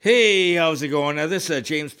Hey, how's it going? Now, this is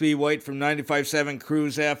James P. White from 95.7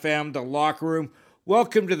 Cruise FM, The Locker Room.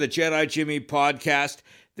 Welcome to the Jedi Jimmy podcast.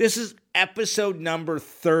 This is episode number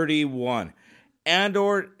 31.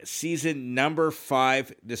 Andor season number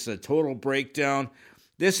 5. This is a total breakdown.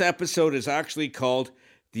 This episode is actually called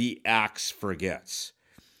The Axe Forgets.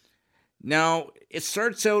 Now, it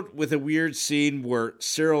starts out with a weird scene where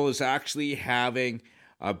Syril is actually having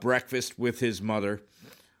a breakfast with his mother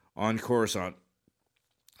on Coruscant.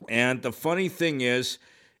 And the funny thing is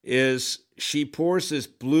she pours this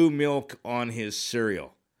blue milk on his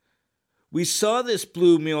cereal. We saw this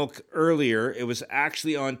blue milk earlier. It was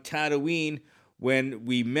actually on Tatooine when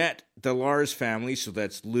we met the Lars family. So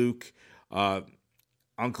that's Luke, Uncle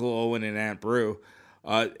Owen, and Aunt Beru.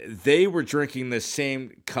 They were drinking the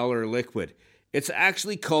same color liquid. It's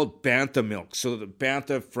actually called Bantha milk. So the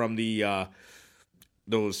Bantha from the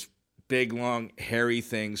those big, long, hairy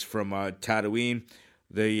things from Tatooine.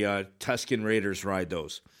 The Tusken Raiders ride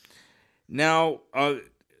those. Now,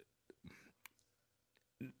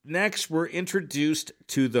 next we're introduced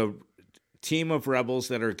to the team of rebels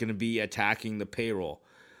that are going to be attacking the payroll.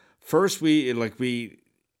 First, we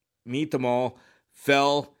meet them all: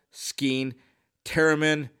 Fel, Skeen,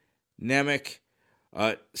 Terramin, Nemik,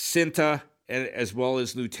 Cinta, as well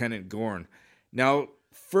as Lieutenant Gorn. Now,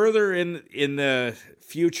 further in the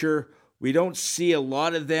future, we don't see a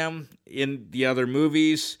lot of them in the other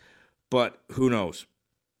movies, but who knows?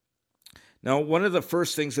 Now, one of the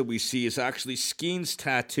first things that we see is actually Skeen's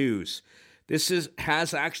tattoos. This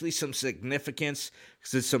has actually some significance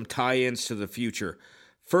because it's some tie-ins to the future.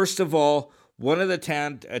 First of all, one of the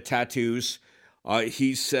tattoos,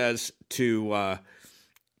 he says to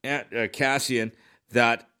Cassian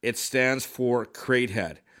that it stands for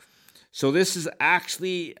Cratehead. So this is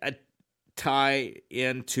actually a tie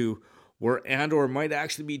into where Andor might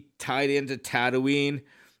actually be tied into Tatooine,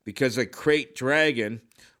 because a Krayt dragon,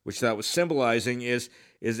 which that was symbolizing, is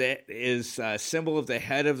a symbol of the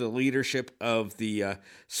head of the leadership of the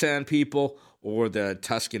Sand People or the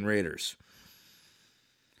Tusken Raiders.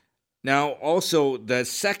 Now, also, the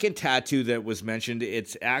second tattoo that was mentioned,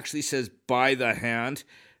 it actually says "by the hand."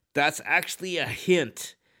 That's actually a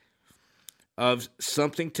hint of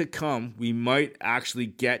something to come. We might actually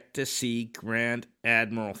get to see Grand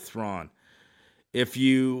Admiral Thrawn. If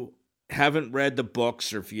you haven't read the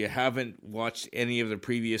books or if you haven't watched any of the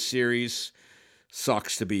previous series,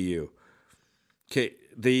 sucks to be you. Okay,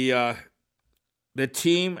 the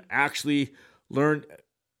team actually learned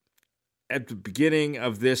at the beginning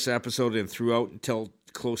of this episode and throughout until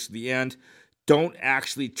close to the end, don't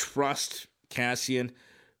actually trust Cassian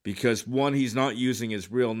because, one, he's not using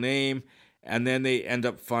his real name, and then they end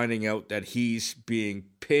up finding out that he's being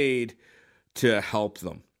paid to help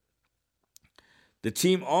them. The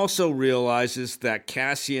team also realizes that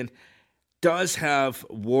Cassian does have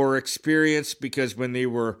war experience because when they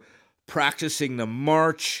were practicing the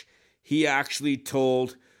march, he actually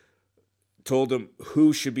told them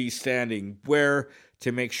who should be standing where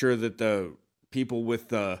to make sure that the people with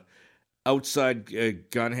the outside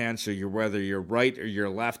gun hands, so whether you're right or you're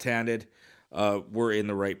left-handed, were in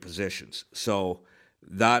the right positions. So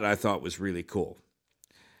that I thought was really cool.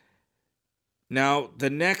 Now,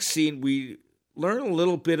 the next scene, we learn a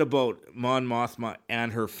little bit about Mon Mothma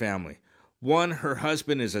and her family. One, her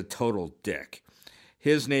husband is a total dick.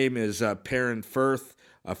 His name is Perrin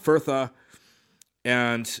Firtha,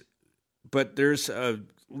 but there's a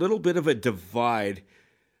little bit of a divide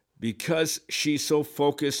because she's so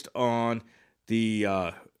focused on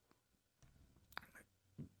the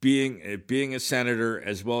being a senator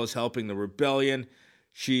as well as helping the rebellion.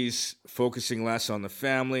 She's focusing less on the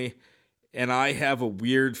family, and I have a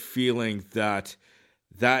weird feeling that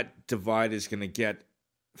divide is going to get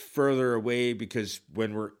further away because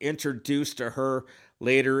when we're introduced to her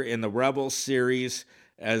later in the Rebels series,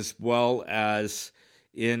 as well as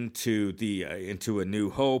into A New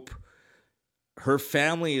Hope, her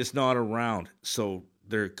family is not around, so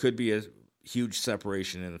there could be a huge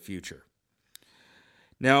separation in the future.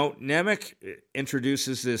 Now, Nemik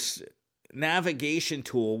introduces this navigation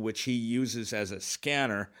tool, which he uses as a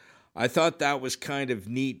scanner. I thought that was kind of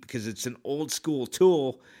neat because it's an old school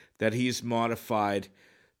tool that he's modified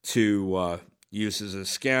to use as a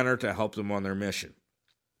scanner to help them on their mission.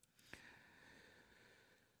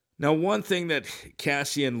 Now, one thing that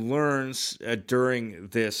Cassian learns during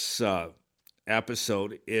this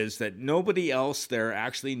episode is that nobody else there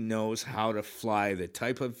actually knows how to fly the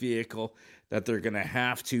type of vehicle that they're going to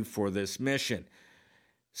have to for this mission.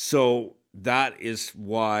 So that is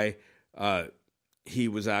why he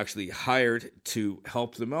was actually hired to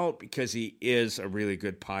help them out, because he is a really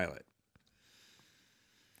good pilot.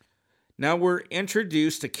 Now we're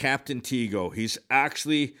introduced to Captain Tigo. He's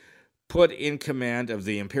actually put in command of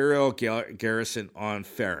the Imperial garrison on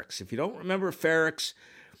Ferrix. If you don't remember Ferrix,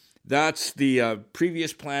 that's the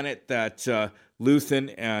previous planet that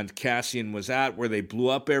Luthen and Cassian was at, where they blew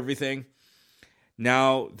up everything.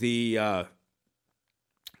 Now the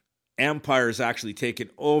Empire is actually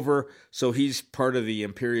taken over, so he's part of the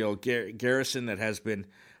Imperial garrison that has been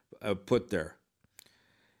put there.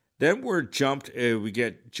 Then we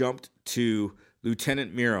get jumped to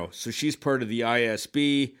Lieutenant Miro. So she's part of the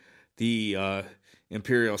ISB, the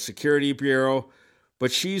Imperial Security Bureau,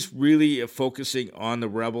 but she's really focusing on the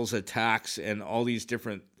rebels' attacks and all these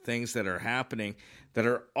different things that are happening that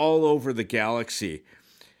are all over the galaxy.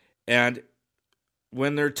 And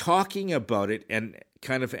when they're talking about it and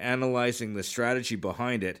kind of analyzing the strategy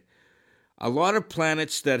behind it, a lot of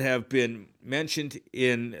planets that have been mentioned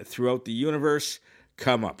throughout the universe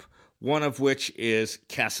come up. One of which is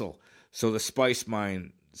Kessel. So the spice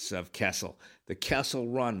mines of Kessel. The Kessel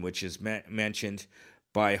Run, which is mentioned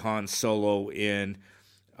by Han Solo in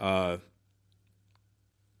A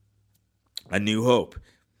New Hope.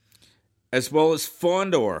 As well as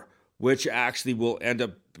Fondor, which actually will end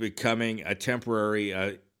up becoming a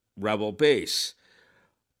temporary rebel base.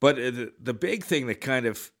 But the big thing that kind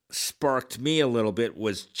of sparked me a little bit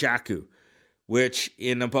was Jakku, which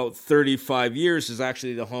in about 35 years is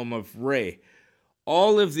actually the home of Rey.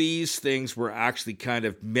 All of these things were actually kind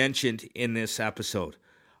of mentioned in this episode.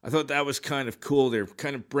 I thought that was kind of cool. They're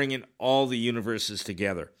kind of bringing all the universes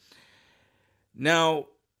together. Now,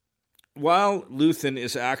 while Luthen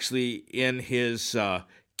is actually in his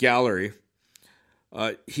gallery,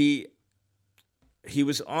 he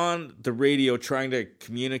was on the radio trying to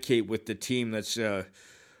communicate with the team that's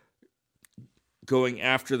going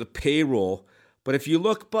after the payroll. But if you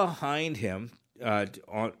look behind him,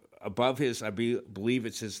 above his, I believe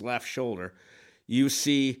it's his left shoulder, you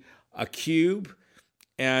see a cube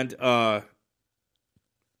and a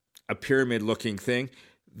pyramid-looking thing.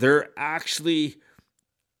 They're actually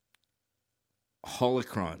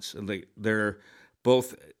holocrons. They're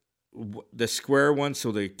both the square one,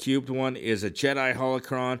 so the cubed one is a Jedi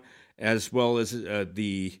holocron, as well as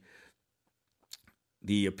the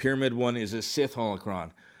pyramid one is a Sith holocron.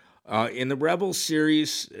 In the Rebels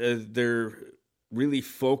series, they're really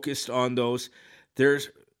focused on those. They're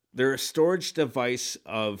a storage device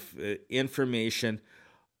of information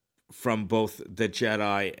from both the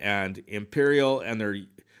Jedi and Imperial, and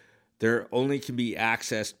they're only can be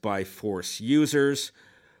accessed by Force users.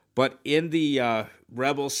 But in the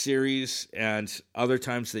Rebel series and other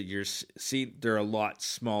times that you're seeing, they're a lot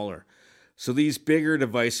smaller. So these bigger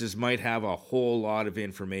devices might have a whole lot of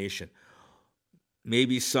information.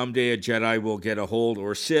 Maybe someday a Jedi will get a hold,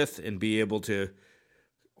 or Sith, and be able to,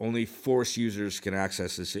 only Force users can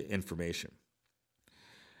access this information.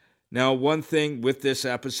 Now, one thing with this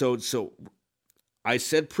episode, so I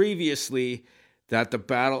said previously that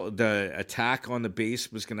the attack on the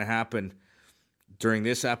base was going to happen during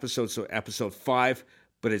this episode, so episode 5,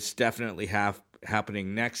 but it's definitely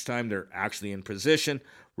happening next time. They're actually in position,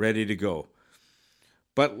 ready to go.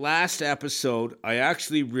 But last episode, I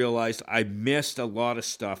actually realized I missed a lot of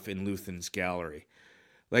stuff in Luthen's gallery.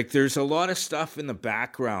 Like, there's a lot of stuff in the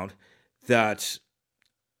background that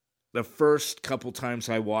the first couple times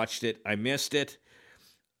I watched it, I missed it,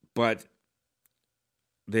 but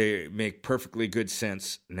they make perfectly good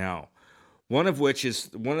sense now. One of which is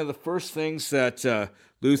one of the first things that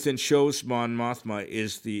Luthen shows Mon Mothma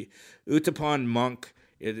is the Utapau monk.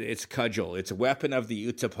 It's cudgel. It's a weapon of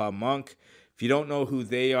the Utapau monk. If you don't know who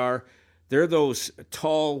they are, they're those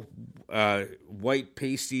tall, white,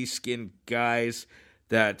 pasty-skinned guys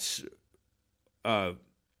that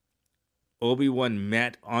Obi-Wan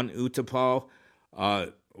met on Utapau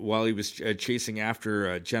while he was chasing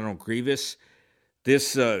after General Grievous.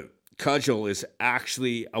 This cudgel is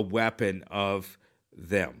actually a weapon of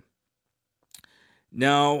them.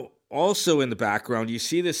 Now, also in the background, you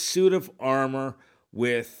see this suit of armor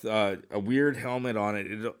with a weird helmet on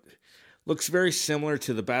it. It looks very similar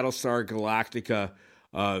to the Battlestar Galactica,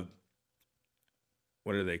 what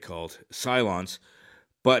are they called? Cylons.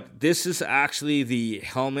 But this is actually the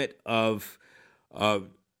helmet of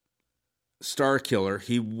Starkiller.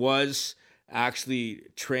 He was actually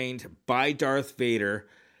trained by Darth Vader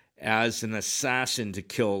as an assassin to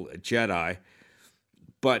kill a Jedi,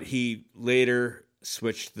 but he later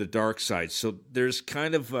switched to the dark side. So there's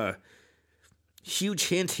kind of a huge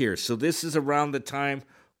hint here. So this is around the time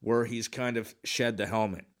where he's kind of shed the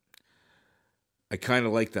helmet. I kind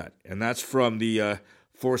of like that. And that's from the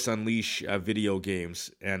Force Unleashed video games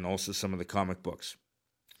and also some of the comic books.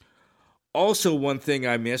 Also, one thing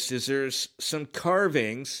I missed is there's some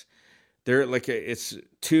carvings. They're it's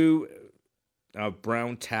two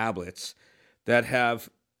brown tablets that have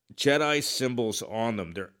Jedi symbols on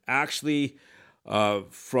them. They're actually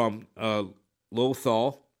from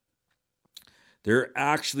Lothal. They're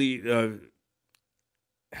actually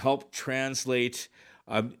help translate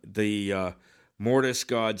the Mortis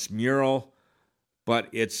God's mural, but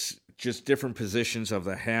it's just different positions of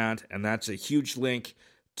the hand, and that's a huge link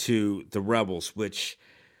to the Rebels, which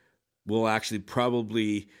will actually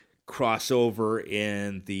probably cross over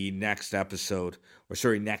in the next episode,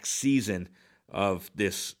 next season of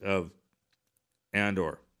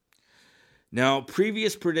Andor. Now,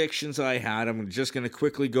 previous predictions I had, I'm just going to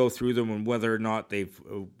quickly go through them and whether or not they've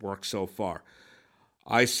worked so far.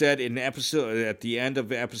 I said at the end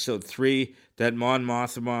of episode 3 that Mon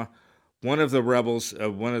Mothma, one of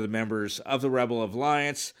the members of the Rebel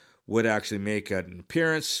Alliance, would actually make an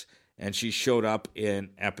appearance, and she showed up in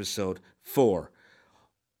episode 4.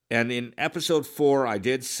 And in episode 4, I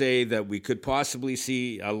did say that we could possibly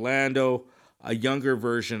see a Lando, a younger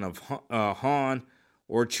version of Han,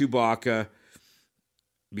 or Chewbacca,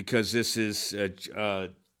 because this is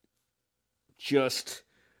just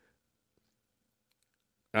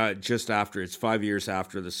after, it's 5 years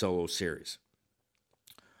after the Solo series.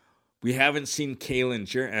 We haven't seen Agent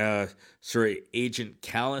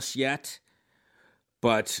Kallus yet,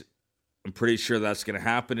 but I'm pretty sure that's going to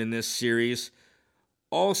happen in this series.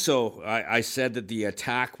 Also, I said that the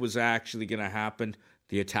attack was actually going to happen.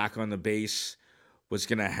 The attack on the base was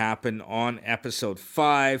going to happen on episode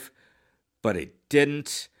 5, but it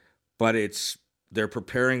didn't. But they're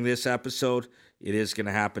preparing this episode. It is going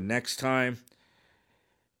to happen next time.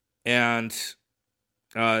 And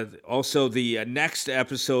also, the next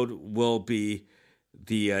episode will be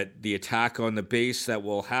the attack on the base that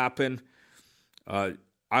will happen.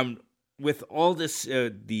 I'm with all this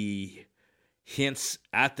the hints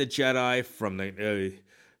at the Jedi from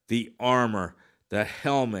the armor, the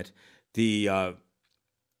helmet, the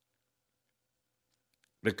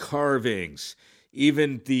carvings,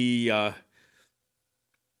 even the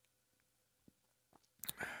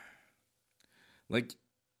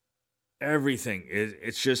everything.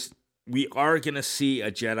 It's just, we are going to see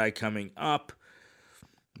a Jedi coming up.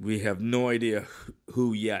 We have no idea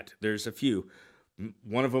who yet. There's a few.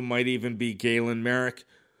 One of them might even be Galen Merrick,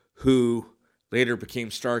 who later became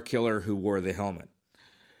Starkiller, who wore the helmet.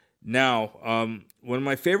 Now, one of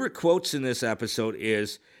my favorite quotes in this episode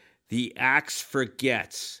is, "The axe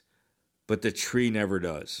forgets, but the tree never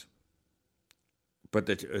does."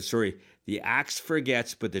 The axe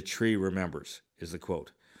forgets, but the tree remembers, is the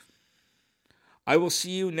quote. I will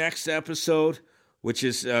see you next episode, which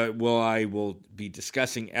is, I will be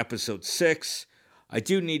discussing episode 6. I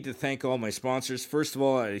do need to thank all my sponsors. First of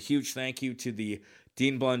all, a huge thank you to the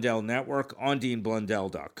Dean Blundell Network on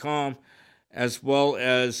deanblundell.com, as well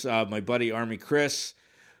as my buddy Army Chris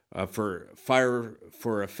for Fire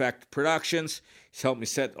for Effect Productions. He's helped me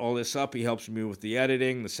set all this up. He helps me with the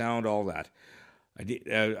editing, the sound, all that.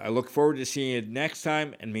 I look forward to seeing you next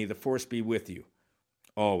time, and may the Force be with you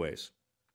always.